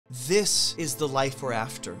This is the life we're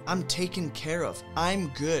after. I'm taken care of. I'm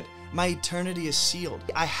good. My eternity is sealed.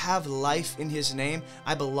 I have life in His name.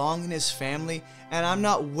 I belong in His family. And I'm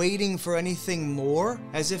not waiting for anything more,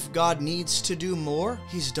 as if God needs to do more.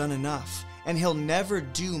 He's done enough. And He'll never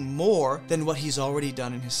do more than what He's already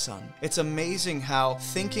done in His Son. It's amazing how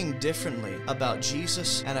thinking differently about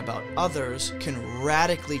Jesus and about others can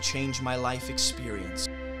radically change my life experience.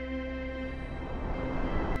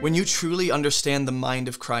 When you truly understand the mind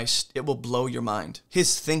of Christ, it will blow your mind.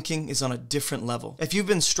 His thinking is on a different level. If you've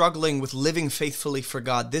been struggling with living faithfully for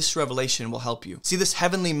God, this revelation will help you. See, this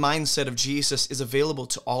heavenly mindset of Jesus is available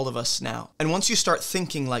to all of us now. And once you start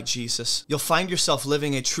thinking like Jesus, you'll find yourself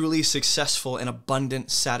living a truly successful and abundant,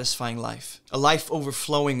 satisfying life. A life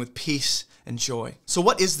overflowing with peace and joy. So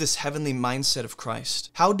what is this heavenly mindset of Christ?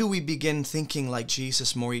 How do we begin thinking like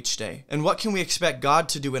Jesus more each day? And what can we expect God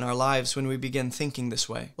to do in our lives when we begin thinking this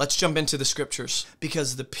way? Let's jump into the scriptures,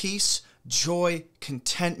 because the peace, joy,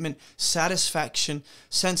 contentment, satisfaction,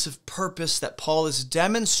 sense of purpose that Paul is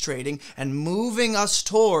demonstrating and moving us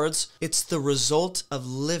towards, it's the result of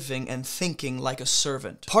living and thinking like a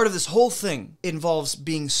servant. Part of this whole thing involves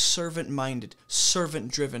being servant-minded,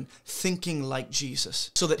 servant-driven, thinking like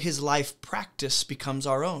Jesus, so that His life practice becomes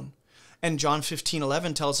our own. And John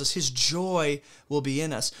 15:11 tells us His joy will be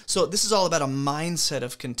in us. So this is all about a mindset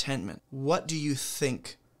of contentment. What do you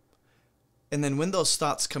think? And then when those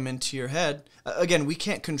thoughts come into your head, again, we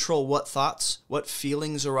can't control what thoughts, what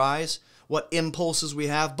feelings arise, what impulses we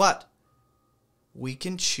have, but we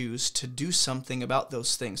can choose to do something about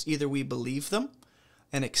those things. Either we believe them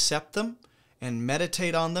and accept them and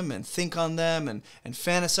meditate on them and think on them and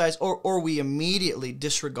fantasize, or we immediately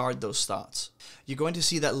disregard those thoughts. You're going to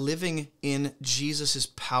see that living in Jesus'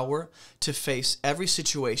 power to face every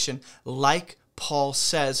situation, like Paul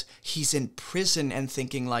says he's in prison and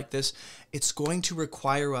thinking like this, it's going to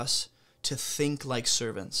require us to think like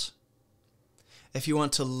servants. If you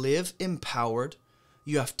want to live empowered,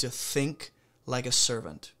 you have to think like a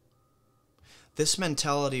servant. This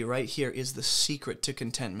mentality right here is the secret to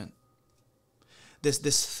contentment.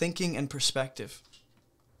 This thinking and perspective.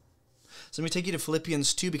 So let me take you to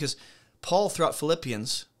Philippians 2, because Paul throughout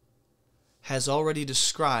Philippians has already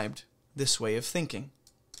described this way of thinking.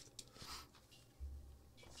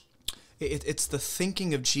 It's the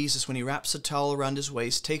thinking of Jesus when He wraps a towel around His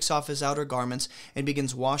waist, takes off His outer garments, and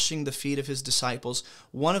begins washing the feet of His disciples.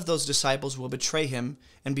 One of those disciples will betray Him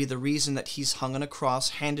and be the reason that He's hung on a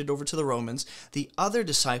cross, handed over to the Romans. The other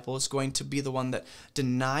disciple is going to be the one that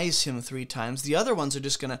denies Him 3 times. The other ones are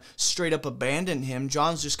just going to straight up abandon Him.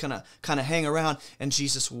 John's just going to kind of hang around, and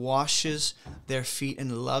Jesus washes their feet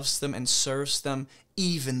and loves them and serves them,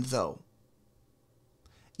 even though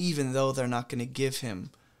they're not going to give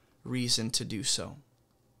Him reason to do so.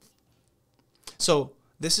 So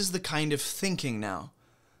this is the kind of thinking now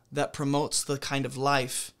that promotes the kind of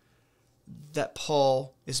life that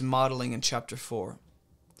Paul is modeling in chapter 4.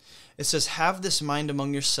 It says, have this mind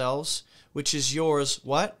among yourselves, which is yours,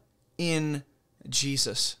 what? In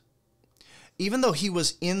Jesus. Even though He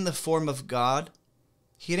was in the form of God,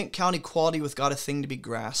 He didn't count equality with God a thing to be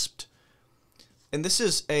grasped. And this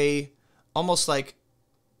is almost like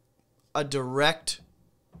a direct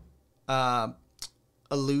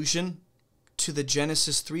allusion to the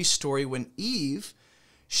Genesis 3 story when Eve,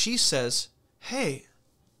 she says, hey,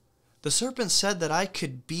 the serpent said that I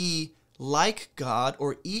could be like God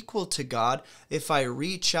or equal to God if I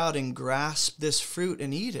reach out and grasp this fruit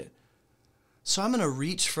and eat it. So I'm going to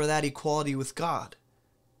reach for that equality with God.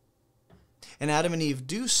 And Adam and Eve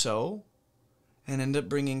do so and end up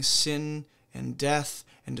bringing sin and death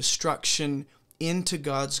and destruction into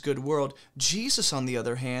God's good world. Jesus, on the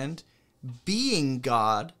other hand, being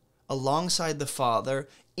God alongside the Father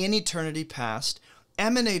in eternity past,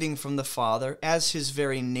 emanating from the Father as His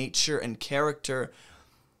very nature and character,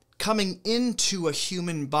 coming into a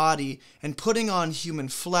human body and putting on human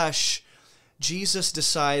flesh, Jesus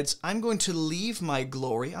decides, I'm going to leave my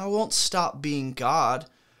glory. I won't stop being God,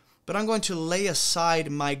 but I'm going to lay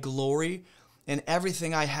aside my glory and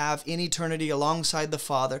everything I have in eternity alongside the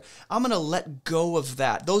Father. I'm going to let go of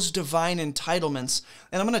that, those divine entitlements,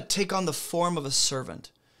 and I'm going to take on the form of a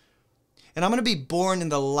servant. And I'm going to be born in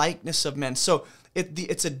the likeness of men. So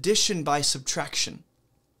it's addition by subtraction.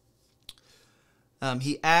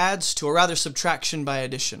 He adds to, or rather subtraction by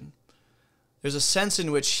addition. There's a sense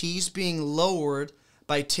in which He's being lowered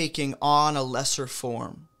by taking on a lesser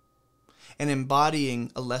form and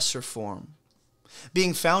embodying a lesser form.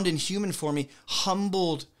 Being found in human form, He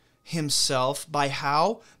humbled Himself by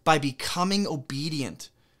how? By becoming obedient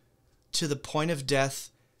to the point of death,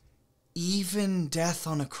 even death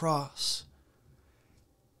on a cross.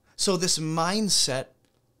 So this mindset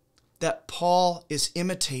that Paul is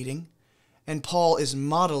imitating and Paul is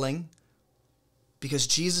modeling, because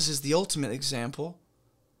Jesus is the ultimate example,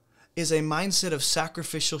 is a mindset of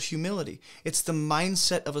sacrificial humility. It's the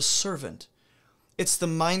mindset of a servant. It's the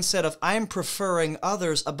mindset of I'm preferring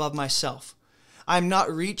others above myself. I'm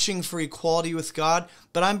not reaching for equality with God,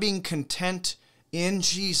 but I'm being content in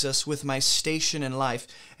Jesus with my station in life.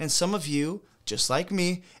 And some of you, just like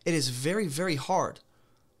me, it is very, very hard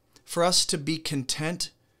for us to be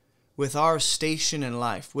content with our station in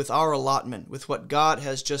life, with our allotment, with what God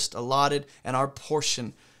has just allotted and our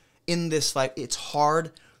portion in this life. It's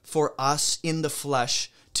hard for us in the flesh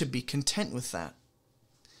to be content with that.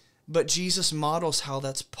 But Jesus models how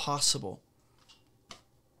that's possible.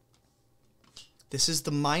 This is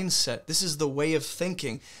the mindset. This is the way of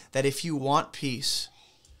thinking that if you want peace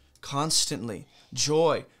constantly,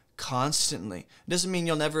 joy constantly, it doesn't mean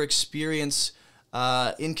you'll never experience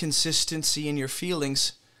inconsistency in your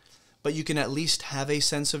feelings, but you can at least have a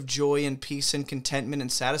sense of joy and peace and contentment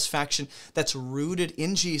and satisfaction that's rooted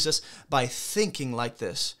in Jesus by thinking like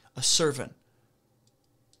this, a servant.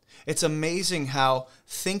 It's amazing how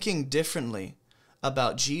thinking differently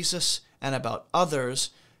about Jesus and about others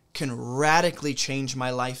can radically change my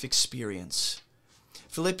life experience.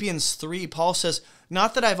 Philippians 3, Paul says,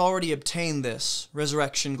 not that I've already obtained this,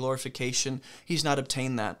 resurrection, glorification. He's not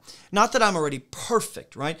obtained that. Not that I'm already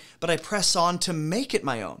perfect, right? But I press on to make it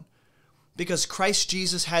my own, because Christ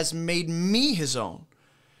Jesus has made me his own.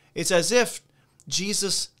 It's as if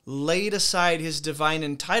Jesus laid aside his divine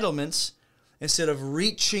entitlements. Instead of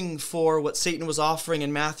reaching for what Satan was offering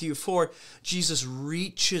in Matthew 4, Jesus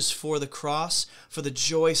reaches for the cross, for the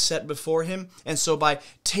joy set before him. And so by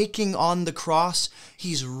taking on the cross,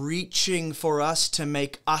 he's reaching for us to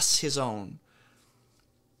make us his own.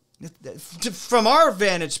 From our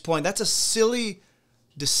vantage point, that's a silly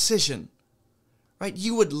decision, right?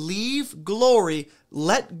 You would leave glory,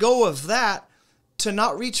 let go of that, to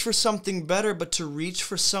not reach for something better, but to reach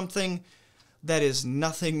for something that is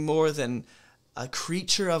nothing more than a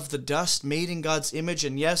creature of the dust made in God's image.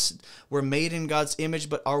 And yes, we're made in God's image,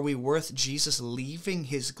 but are we worth Jesus leaving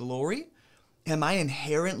his glory? Am I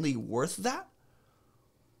inherently worth that?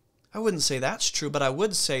 I wouldn't say that's true, but I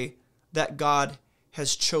would say that God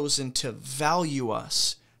has chosen to value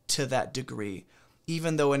us to that degree,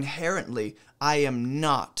 even though inherently I am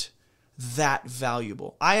not that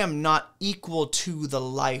valuable. I am not equal to the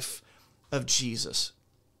life of Jesus.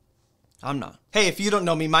 I'm not. Hey, if you don't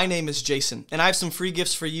know me, my name is Jason, and I have some free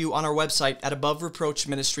gifts for you on our website at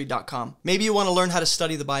abovereproachministry.com. Maybe you want to learn how to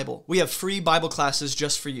study the Bible. We have free Bible classes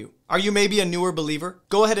just for you. Are you maybe a newer believer?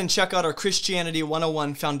 Go ahead and check out our Christianity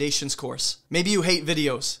 101 Foundations course. Maybe you hate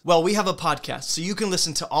videos. Well, we have a podcast, so you can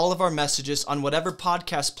listen to all of our messages on whatever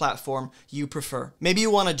podcast platform you prefer. Maybe you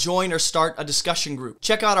want to join or start a discussion group.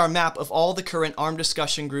 Check out our map of all the current armed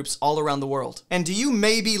discussion groups all around the world. And do you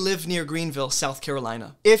maybe live near Greenville, South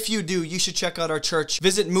Carolina? If you do, you should check out our church.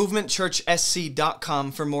 Visit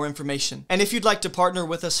movementchurchsc.com for more information. And if you'd like to partner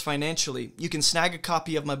with us financially, you can snag a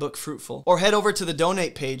copy of my book, Fruitful, or head over to the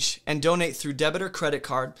donate page and donate through debit or credit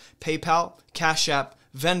card, PayPal, Cash App,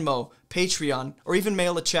 Venmo, Patreon, or even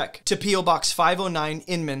mail a check to P.O. Box 509,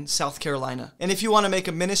 Inman, South Carolina. And if you want to make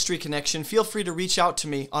a ministry connection, feel free to reach out to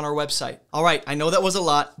me on our website. All right, I know that was a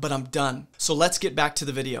lot, but I'm done. So let's get back to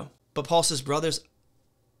the video. But Paul says, brothers,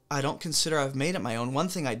 I don't consider I've made it my own. One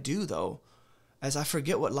thing I do, though, as I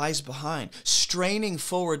forget what lies behind, straining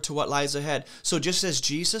forward to what lies ahead. So just as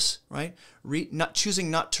Jesus, right, choosing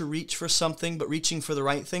not to reach for something, but reaching for the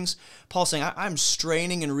right things, Paul's saying, I'm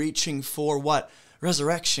straining and reaching for what?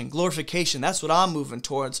 Resurrection, glorification. That's what I'm moving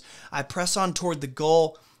towards. I press on toward the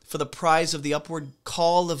goal for the prize of the upward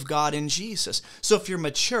call of God in Jesus. So if you're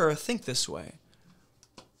mature, think this way.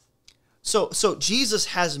 So Jesus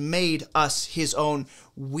has made us his own.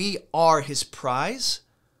 We are his prize.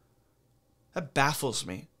 That baffles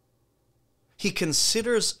me. He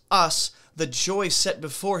considers us the joy set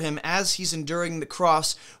before him as he's enduring the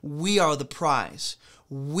cross. We are the prize.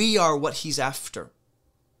 We are what he's after.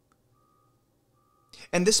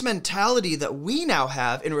 And this mentality that we now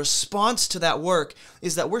have in response to that work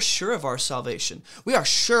is that we're sure of our salvation. We are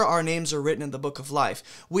sure our names are written in the book of life.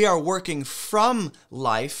 We are working from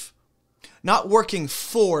life, not working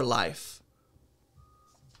for life.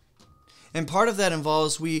 And part of that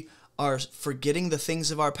involves we are forgetting the things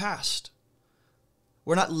of our past.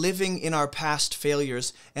 We're not living in our past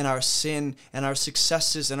failures and our sin and our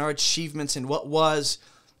successes and our achievements and what was,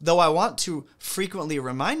 though I want to frequently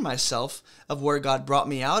remind myself of where God brought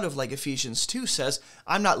me out of, like Ephesians 2 says.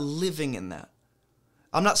 I'm not living in that.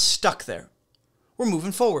 I'm not stuck there. We're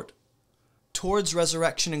moving forward. towards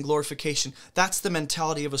resurrection and glorification. That's the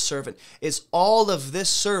mentality of a servant, is all of this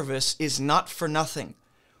service is not for nothing.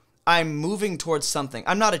 I'm moving towards something.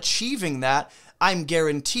 I'm not achieving that. I'm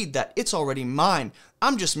guaranteed that. It's already mine.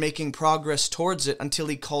 I'm just making progress towards it until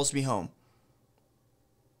he calls me home.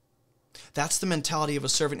 That's the mentality of a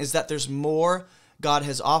servant, is that there's more God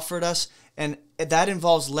has offered us, and that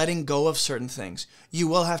involves letting go of certain things. You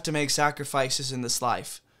will have to make sacrifices in this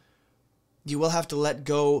life. You will have to let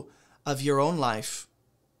go of your own life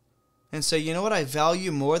and say, you know what I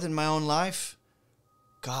value more than my own life?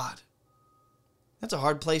 God. That's a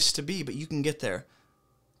hard place to be, but you can get there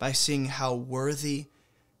by seeing how worthy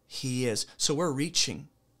he is. So we're reaching.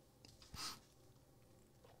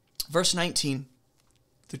 Verse 19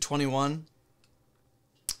 through 21.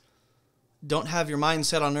 Don't have your mind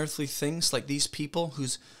set on earthly things like these people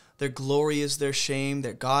whose their glory is their shame,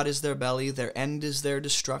 their God is their belly, their end is their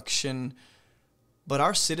destruction. But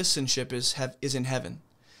our citizenship is in heaven.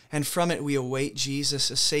 And from it we await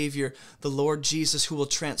Jesus, a Savior, the Lord Jesus, who will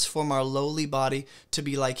transform our lowly body to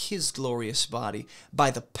be like his glorious body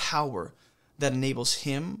by the power that enables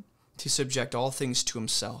him to subject all things to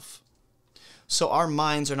himself. So our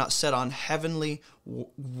minds are not set on heavenly,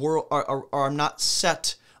 are not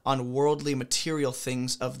set on worldly material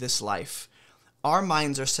things of this life. Our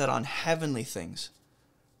minds are set on heavenly things,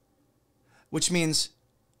 which means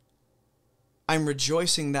I'm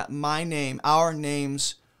rejoicing that my name, our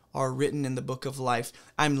names are written in the book of life.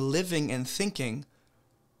 I'm living and thinking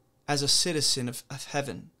as a citizen of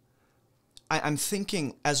heaven. I'm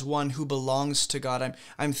thinking as one who belongs to God.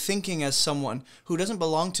 I'm thinking as someone who doesn't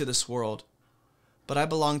belong to this world, but I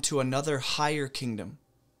belong to another higher kingdom.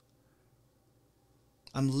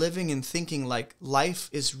 I'm living and thinking like life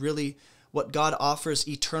is really what God offers.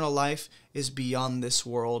 Eternal life is beyond this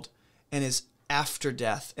world and is after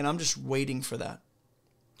death. And I'm just waiting for that.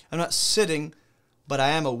 I'm not sitting, but I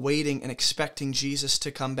am awaiting and expecting Jesus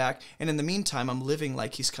to come back. And in the meantime, I'm living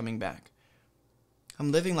like he's coming back.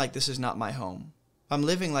 I'm living like this is not my home. I'm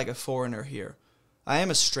living like a foreigner here. I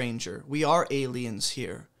am a stranger. We are aliens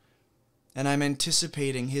here. And I'm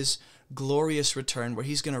anticipating his glorious return where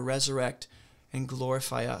he's going to resurrect and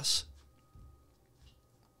glorify us.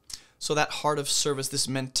 So that heart of service, this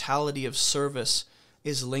mentality of service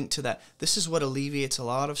is linked to that. This is what alleviates a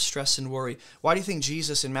lot of stress and worry. Why do you think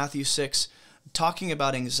Jesus in Matthew 6, talking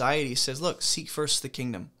about anxiety, says, look, seek first the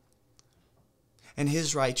kingdom and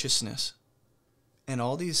his righteousness. And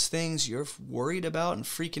all these things you're worried about and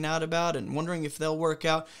freaking out about and wondering if they'll work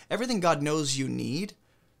out, everything God knows you need,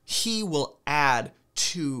 he will add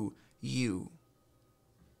to you.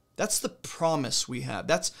 That's the promise we have.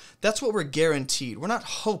 That's what we're guaranteed. We're not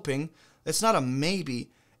hoping. It's not a maybe.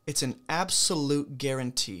 It's an absolute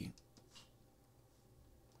guarantee.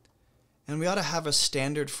 And we ought to have a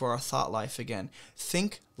standard for our thought life again.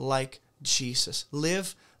 Think like Jesus.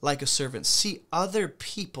 Live like a servant. See other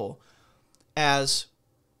people as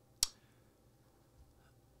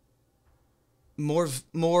more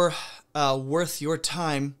worth your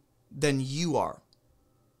time than you are.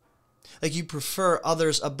 Like you prefer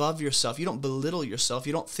others above yourself. You don't belittle yourself.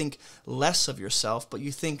 You don't think less of yourself, but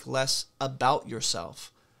you think less about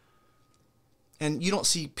yourself. And you don't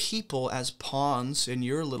see people as pawns in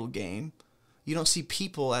your little game. You don't see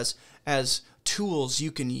people as tools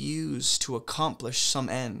you can use to accomplish some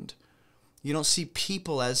end. You don't see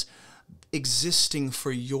people as existing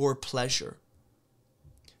for your pleasure.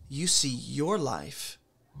 You see your life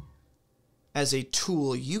as a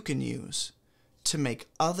tool you can use to make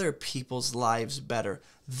other people's lives better.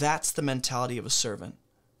 That's the mentality of a servant.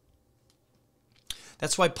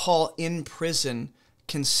 That's why Paul in prison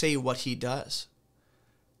can say what he does.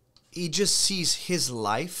 He just sees his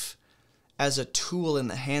life as a tool in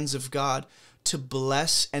the hands of God to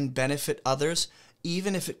bless and benefit others,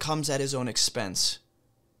 even if it comes at his own expense.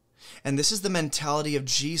 And this is the mentality of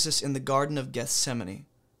Jesus in the Garden of Gethsemane.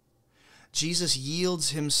 Jesus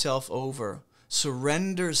yields himself over,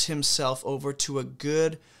 surrenders himself over to a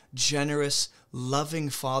good, generous, loving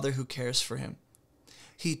Father who cares for him.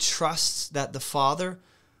 He trusts that the Father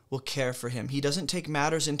will care for him. He doesn't take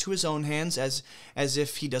matters into his own hands as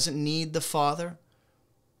if he doesn't need the Father.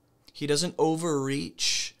 He doesn't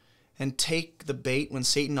overreach and take the bait when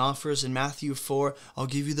Satan offers in Matthew 4, I'll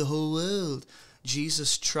give you the whole world.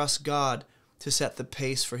 Jesus trusts God to set the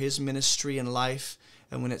pace for his ministry and life.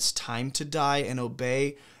 And when it's time to die and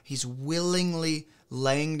obey, he's willingly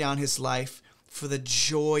laying down his life for the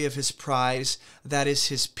joy of his prize, that is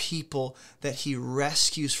his people that he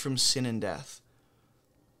rescues from sin and death.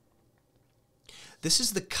 This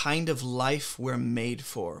is the kind of life we're made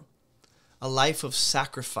for, a life of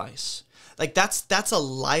sacrifice, Like that's a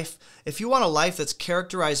life. If you want a life that's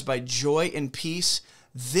characterized by joy and peace,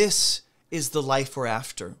 this is the life we're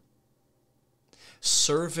after.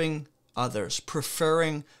 Serving others,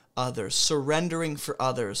 preferring others, surrendering for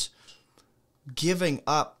others, giving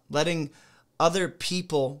up, letting other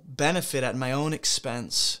people benefit at my own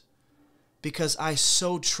expense, because I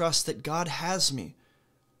so trust that God has me.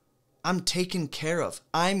 I'm taken care of.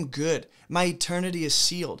 I'm good. My eternity is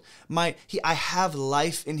sealed. I have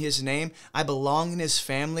life in His name. I belong in His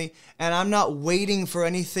family, and I'm not waiting for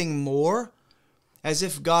anything more, as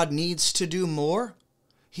if God needs to do more.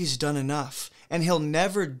 He's done enough, and He'll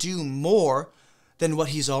never do more than what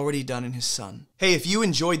He's already done in His Son. Hey, if you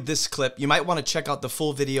enjoyed this clip, you might want to check out the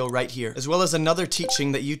full video right here, as well as another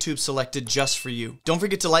teaching that YouTube selected just for you. Don't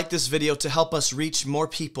forget to like this video to help us reach more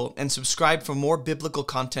people, and subscribe for more biblical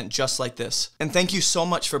content just like this. And thank you so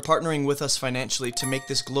much for partnering with us financially to make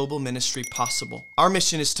this global ministry possible. Our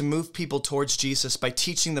mission is to move people towards Jesus by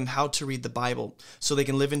teaching them how to read the Bible, so they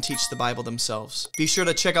can live and teach the Bible themselves. Be sure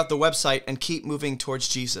to check out the website and keep moving towards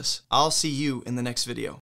Jesus. I'll see you in the next video.